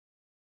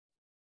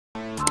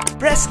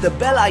press the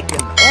bell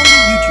icon on the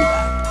YouTube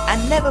app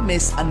and never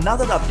miss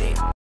another update.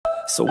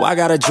 So I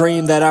got a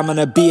dream that I'm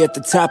gonna be at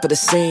the top of the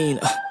scene,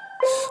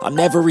 on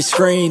every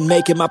screen,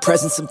 making my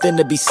presence something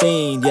to be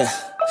seen, yeah.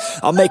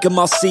 I'll make them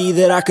all see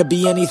that I could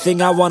be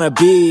anything I wanna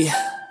be.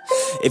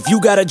 If you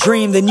got a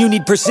dream, then you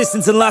need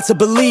persistence and lots of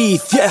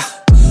belief, yeah.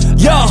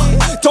 Yo,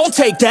 don't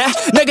take that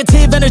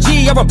negative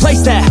energy, I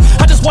replace that.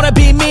 I just wanna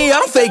be me, I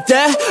don't fake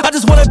that. I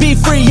just wanna be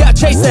free, yeah,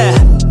 chase that.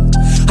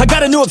 I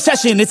got a new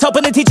obsession, it's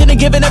helping and teaching and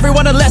giving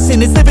everyone a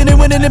lesson. It's living and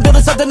winning and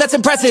building something that's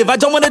impressive. I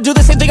don't wanna do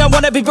the same thing, I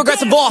wanna be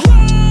progressive,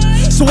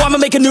 so I'ma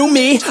make a new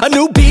me, a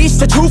new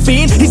beast, a true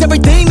fiend. He's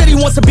everything that he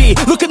wants to be.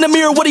 Look in the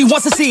mirror, what he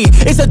wants to see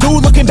is a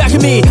dude looking back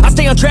at me. I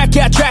stay on track,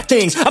 yeah, track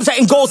things. I'm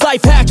setting goals,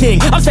 life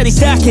hacking. I'm steady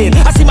stacking.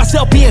 I see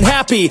myself being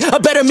happy. A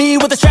better me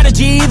with a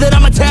strategy that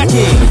I'm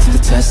attacking. Put me to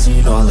the test and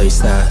you know I'll ace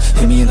that.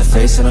 Hit me in the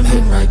face and I'm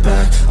hitting right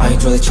back. I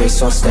enjoy the chase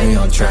so I'll stay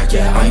on track,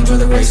 yeah. I enjoy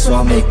the race so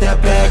I'll make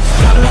that bag.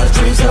 Got a lot of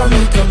dreams that I'll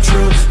make come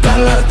true. Got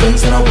a lot of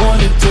things that I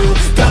wanna do.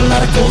 Got a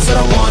lot of goals that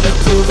I wanna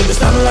prove. And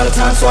there's not a lot of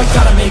time so I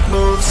gotta make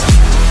moves.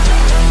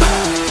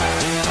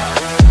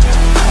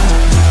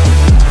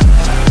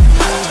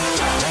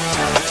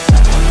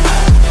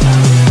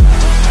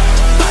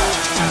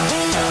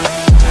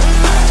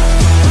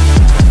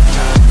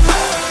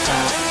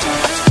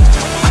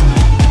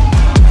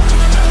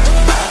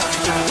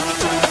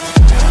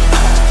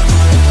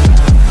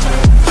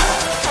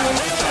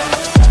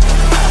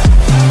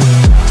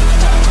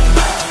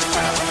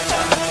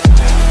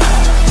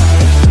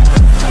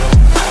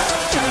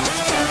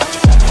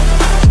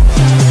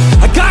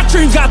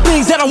 Got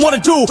things that I wanna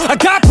do. I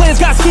got plans,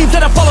 got schemes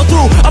that I follow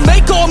through. I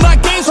make all my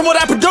gains from what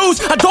I produce.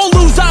 I don't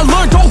lose, I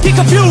learn, don't get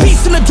confused.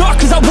 Peace in the dark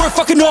cause I work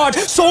fucking hard.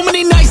 So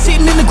many nights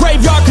sitting in the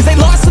graveyard cause they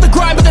lost to the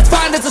grind, but that's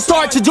fine, that's a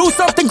start. To do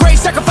something great,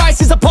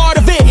 sacrifice is a part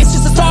of it. It's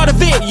just the start of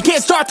it. You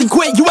can't start then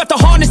quit. You have to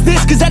harness this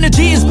cause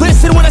energy is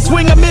bliss. And when I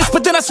swing I miss,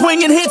 but then I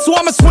swing and hit. So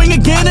I'ma swing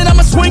again and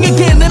I'ma swing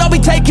again. Then I'll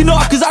be taking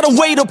off cause I don't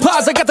wait or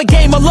pause. I got the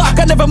game unlocked,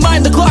 I never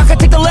mind the clock. I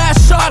take the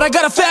last shot, I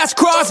got a fast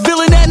cross.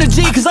 Villain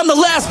energy cause I'm the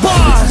last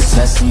boss.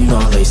 Test and you know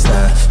I'll ace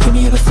that. Hit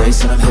me in the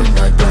face and I'm hitting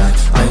right back.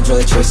 I enjoy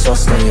the chase so I'll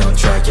stay on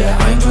track, yeah.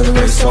 I enjoy the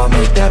race so I'll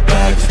make that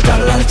bag. Got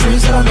a lot of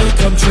dreams that I'll make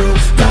come true.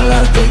 Got a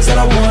lot of things that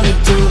I wanna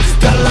do.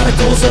 Got a lot of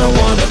goals that I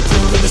wanna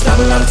prove. And there's not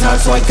a lot of time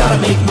so I gotta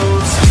make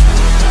moves.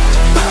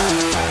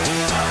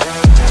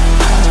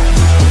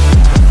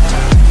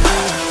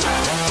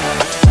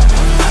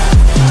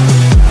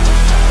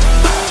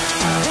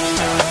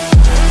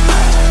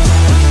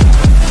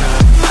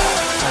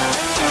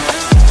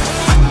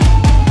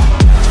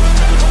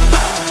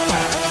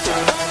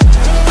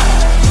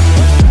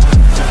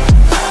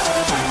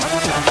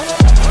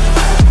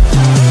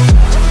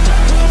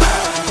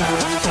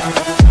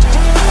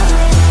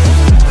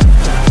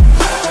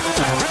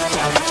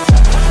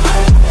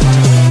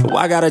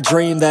 I got a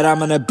dream that I'm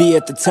gonna be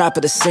at the top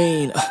of the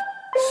scene,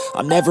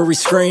 on every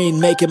screen,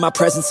 making my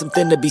presence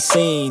something to be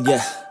seen,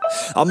 yeah.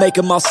 I'll make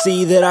them all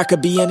see that I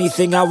could be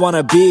anything I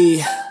wanna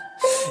be.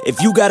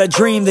 If you got a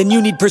dream, then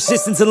you need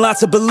persistence and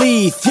lots of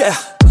belief, yeah.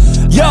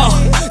 Yo,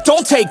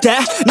 don't take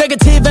that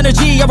negative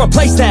energy, I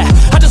replace that.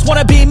 I just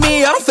wanna be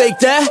me, I don't fake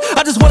that.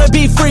 I just wanna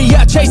be free,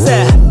 yeah, chase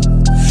that.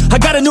 I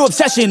got a new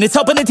obsession, it's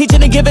helping and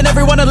teaching and giving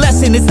everyone a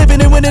lesson. It's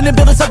living and winning and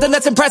building something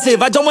that's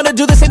impressive. I don't wanna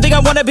do the same thing, I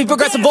wanna be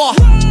progressive,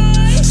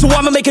 so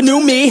I'ma make a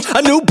new me,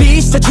 a new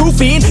beast, a true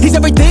fiend. He's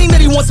everything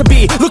that he wants to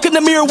be. Look in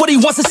the mirror, what he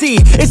wants to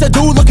see is a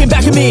dude looking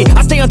back at me.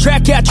 I stay on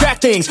track, yeah, track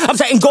things. I'm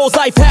setting goals,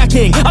 life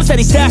hacking. I'm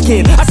steady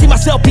stacking. I see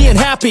myself being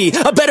happy.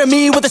 A better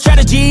me with a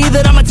strategy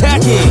that I'm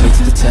attacking. Put me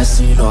to the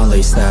test and you know I'll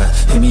ace that.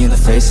 Hit me in the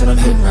face and I'm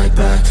hitting right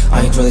back.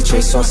 I enjoy the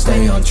chase so I'll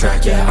stay on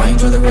track, yeah. I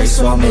enjoy the race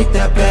so I'll make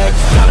that bag.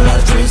 Got a lot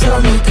of dreams that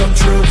I'll make come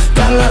true.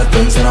 Got a lot of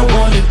things that I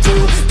wanna do.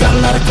 Got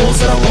a lot of goals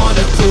that I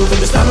wanna prove. And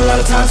there's not a lot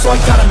of time so I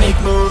gotta make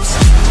moves.